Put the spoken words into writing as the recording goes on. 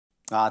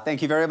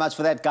Thank you very much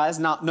for that, guys.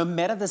 Now, no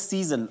matter the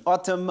season,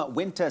 autumn,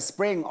 winter,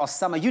 spring, or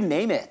summer, you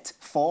name it,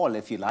 fall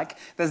if you like,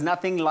 there's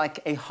nothing like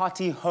a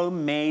hearty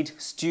homemade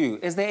stew.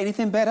 Is there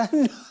anything better?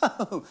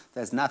 No,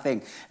 there's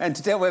nothing. And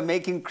today we're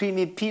making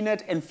creamy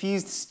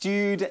peanut-infused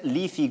stewed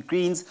leafy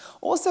greens,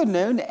 also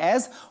known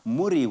as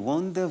muri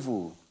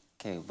wondevu.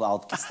 Okay,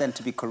 well, I'll stand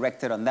to be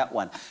corrected on that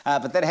one.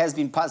 But that has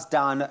been passed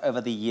down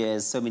over the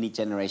years, so many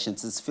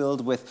generations. It's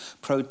filled with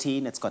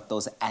protein, it's got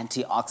those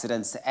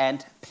antioxidants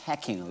and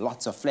packing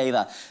lots of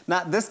flavor.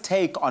 Now, this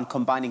take on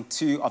combining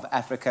two of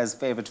Africa's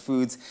favorite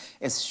foods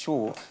is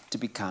sure to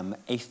become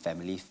a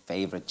family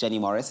favorite. Jenny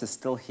Morris is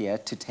still here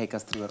to take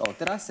us through it all.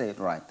 Did I say it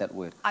right, that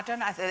word? I don't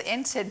know. The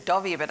end said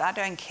Dovi, but I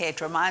don't care.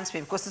 It reminds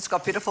me because it's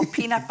got beautiful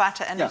peanut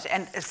butter in it.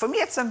 And for me,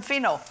 it's some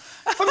fino.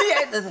 For me,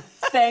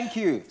 thank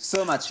you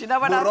so much. Do you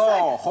know what I'm saying?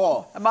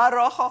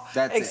 Marojo.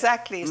 That's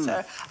exactly. It.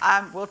 So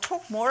we'll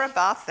talk more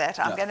about that.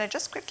 I'm going to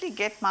just quickly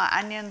get my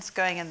onions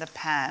going in the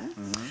pan.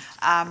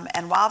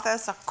 And while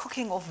those are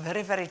cooking off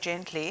very, very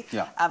gently,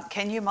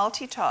 can you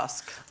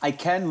multitask? I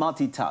can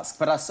multitask,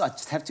 but I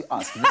just have to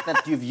ask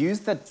that you've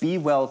used that Be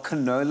Well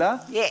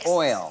canola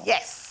oil.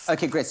 Yes.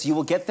 Okay, great. So you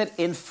will get that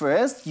in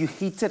first. You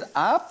heat it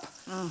up.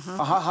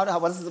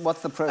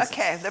 What's the process?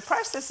 Okay, the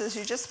process is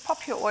you just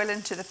pop your oil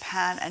into the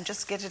pan and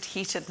just get it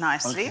heated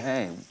nicely.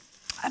 Okay.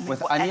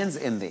 With onions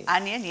in there?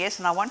 Onion, yes,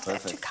 and I want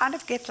that to kind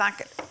of get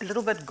like a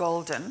little bit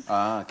golden.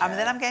 Okay. And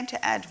then I'm going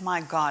to add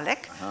my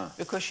garlic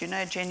because you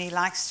know Jenny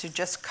likes to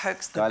just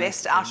coax the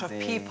best out of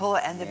people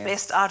and the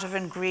best out of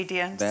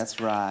ingredients.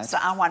 That's right. So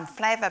I want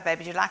flavour,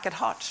 baby. Do you like it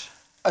hot?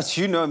 As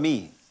you know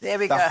me. There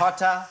we go. The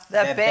hotter,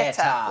 the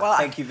better. Well,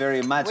 thank you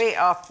very much. We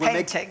are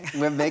painting.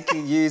 We're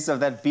making use of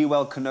that Be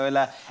Well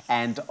canola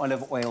and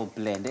olive oil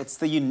blend. It's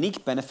the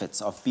unique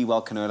benefits of Be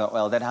Well canola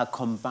oil that are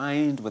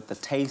combined with the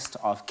taste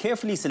of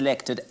carefully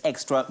selected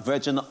extra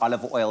virgin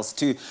olive oils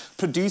to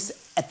produce,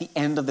 at the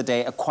end of the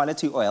day, a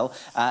quality oil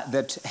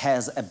that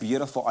has a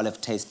beautiful olive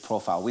taste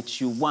profile,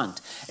 which you want.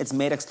 It's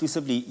made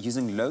exclusively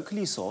using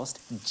locally sourced,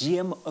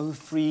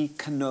 GMO-free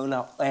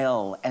canola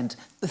oil. And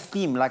the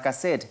theme, like I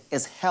said,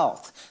 is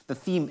health. The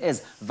theme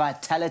is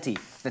vitality.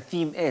 The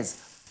theme is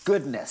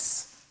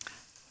goodness.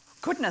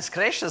 Goodness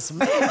gracious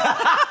me.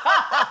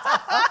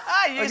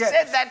 You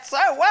said that so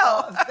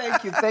well. Oh,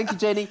 thank you,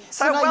 Jenny.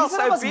 So now well, you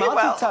said I must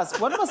multitask.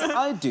 well. What must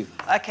I do?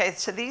 Okay,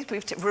 so these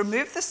we've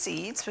removed the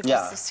seeds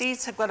because the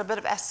seeds have got a bit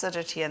of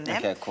acidity in them.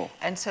 Okay, cool.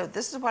 And so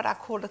this is what I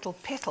call little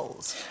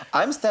petals.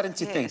 I'm starting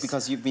to think,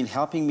 because you've been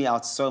helping me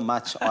out so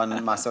much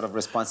on my sort of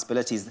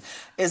responsibilities,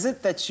 is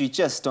it that you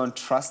just don't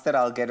trust that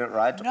I'll get it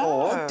right? No.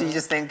 Or do you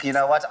just think, you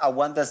know what, I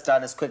want this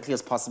done as quickly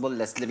as possible,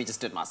 let me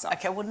just do it myself?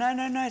 Okay, well, no,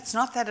 it's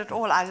not that at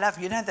all. I love,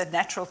 you know, the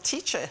natural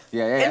teacher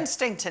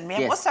instinct in me.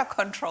 I'm also a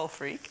control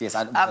freak. Yes,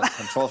 I'm a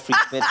control freak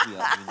bit. We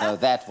know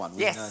that one.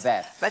 We know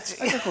that. But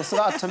okay, cool. So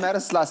our tomato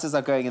slices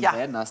are going in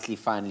there, nicely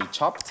finely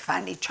chopped.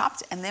 Finely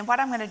chopped. And then what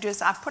I'm going to do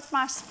is I put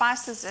my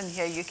spices in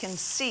here. You can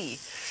see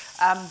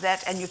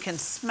that, and you can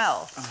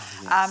smell.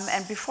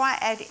 And before I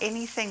add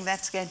anything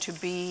that's going to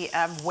be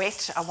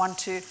wet, I want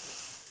to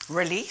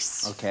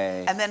release.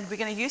 Okay. And then we're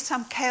going to use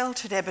some kale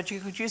today, but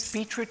you could use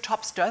beetroot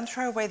tops. Don't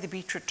throw away the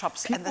beetroot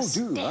tops. People and the do,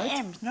 stems.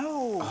 right?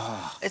 No.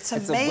 It's a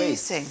amazing.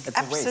 waste. It's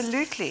a waste.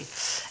 Absolutely.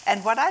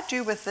 And what I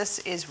do with this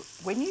is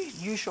when you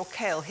use your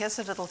kale, here's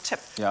a little tip.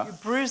 You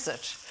bruise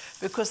it,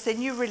 because then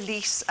you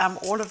release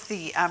all of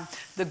the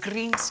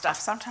green stuff.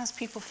 Sometimes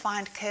people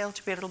find kale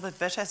to be a little bit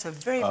bitter. It's a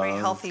very, very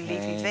healthy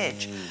leafy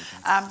veg.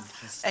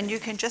 And you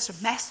can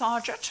just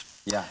massage it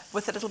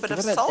with a little bit of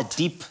salt. A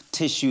deep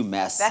tissue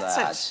massage. That's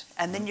it.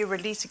 And then you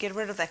release to get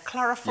rid of that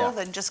chlorophyll,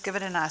 then just give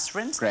it a nice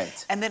rinse.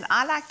 Great. And then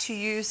I like to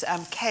use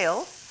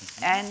kale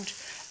and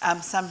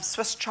some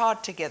Swiss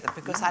chard together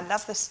because I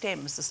love the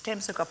stems. The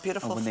stems have got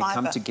beautiful fibre. When they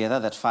come together,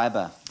 that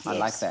fibre, I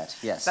like that,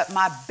 yes. But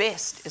my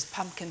best is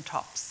pumpkin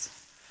tops.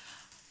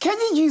 Can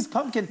you use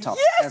pumpkin tops?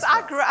 Yes,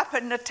 I grew up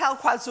in Natal,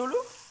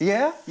 KwaZulu.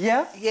 Yeah?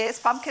 Yes,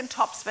 pumpkin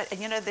tops. But,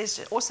 and you know, there's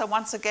also,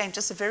 once again,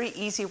 just a very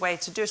easy way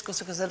to do it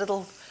because a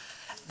little...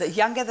 The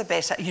younger the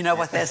better. You know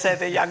what they say,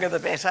 the younger the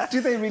better.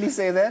 Do they really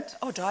say that?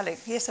 Oh, darling,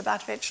 yes,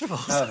 about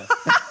vegetables.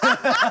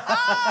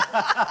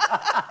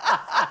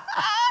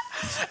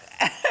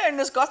 And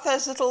it's got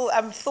those little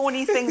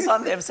thorny things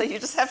on them, so you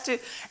just have to,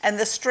 and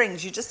the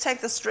strings, you just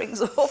take the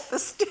strings off the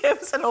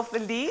stems and off the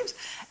leaves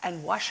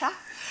and wash her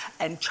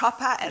and chop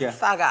her and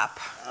fug up.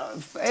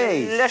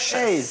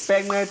 Delicious.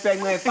 Hey,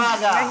 bang me,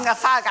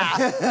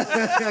 faga.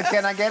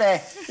 Can I get a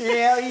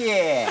hell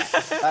yeah?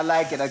 I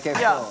like it, okay,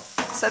 cool.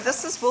 So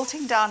this is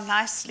wilting down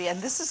nicely,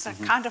 and this is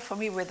kind of, for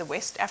me, where the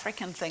West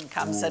African thing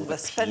comes in with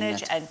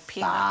spinach and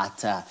peanut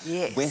butter.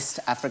 Yes. West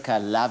Africa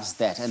loves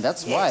that, and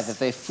that's why that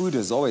their food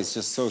is always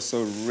just so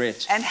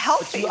rich. And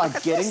healthy. But you are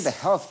getting the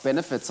health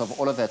benefits of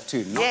all of that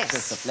too, not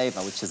just the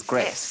flavour, which is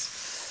great. Yes.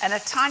 And a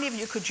tiny,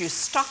 you could use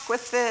stock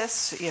with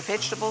this, your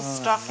vegetable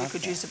stock, you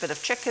could use a bit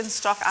of chicken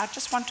stock. I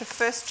just want to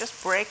first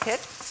just break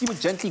it. So you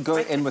would gently go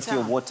in with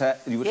your water,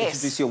 you would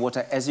introduce your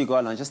water as you go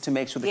along, just to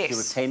make sure that you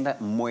retain that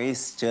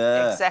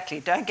moisture. Exactly.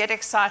 Don't get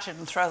excited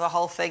and throw the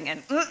whole thing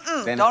in.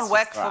 Don't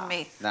work for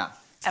me. No.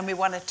 And we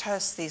want to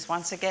toast these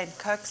once again,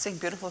 coaxing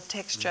beautiful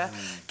texture,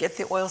 get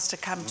the oils to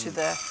come to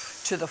the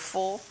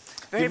fore.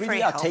 Very, you really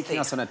very are healthy. taking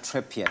us on a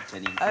trip here,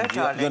 Jenny. Oh,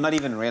 you're not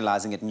even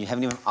realizing it, and you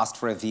haven't even asked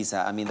for a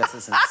visa. I mean, this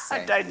is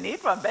insane. I don't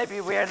need one, baby.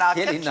 We're in our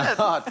Clearly kitchen.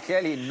 not,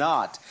 clearly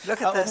not.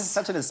 Look at this. It's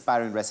such an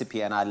inspiring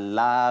recipe, and I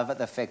love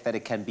the fact that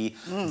it can be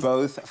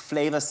both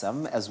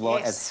flavoursome as well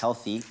as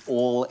healthy,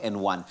 all in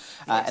one.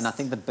 And I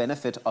think the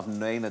benefit of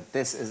knowing that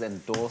this is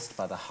endorsed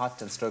by the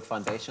Heart and Stroke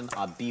Foundation,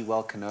 our Be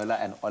Well canola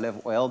and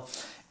olive oil,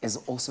 is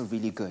also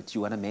really good.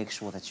 You want to make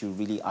sure that you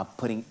really are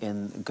putting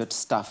in good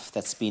stuff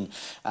that's been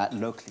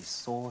locally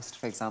sourced,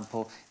 for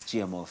example,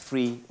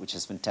 GMO-free, which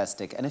is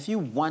fantastic. And if you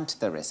want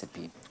the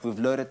recipe, we've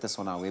loaded this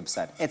on our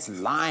website. It's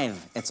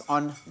live. It's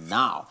on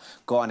now.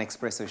 Go on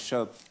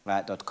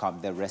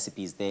expressoshow.com. There are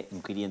recipes there,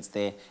 ingredients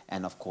there,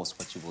 and of course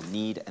what you will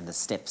need and the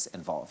steps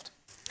involved.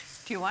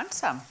 Do you want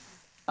some?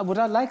 Would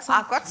I like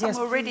some? I've got some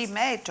already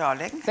made,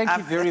 darling. Thank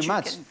you very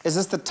much. Is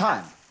this the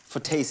time for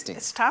tasting?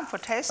 It's time for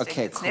tasting.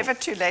 Okay, it's cool. never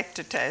too late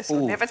to taste,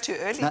 or never too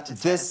early to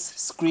taste. This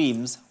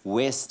screams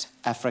West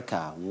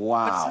Africa.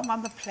 Wow. Put some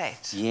on the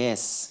plate.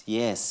 Yes,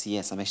 yes,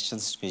 yes. I'm actually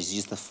just going to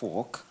use the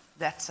fork.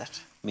 That's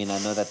it. I mean, I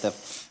know that the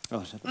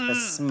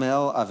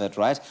smell of it,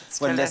 right?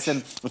 Well,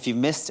 listen, if you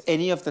missed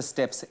any of the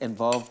steps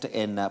involved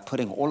in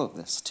putting all of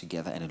this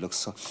together, and it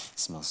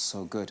smells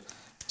so good,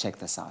 check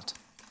this out.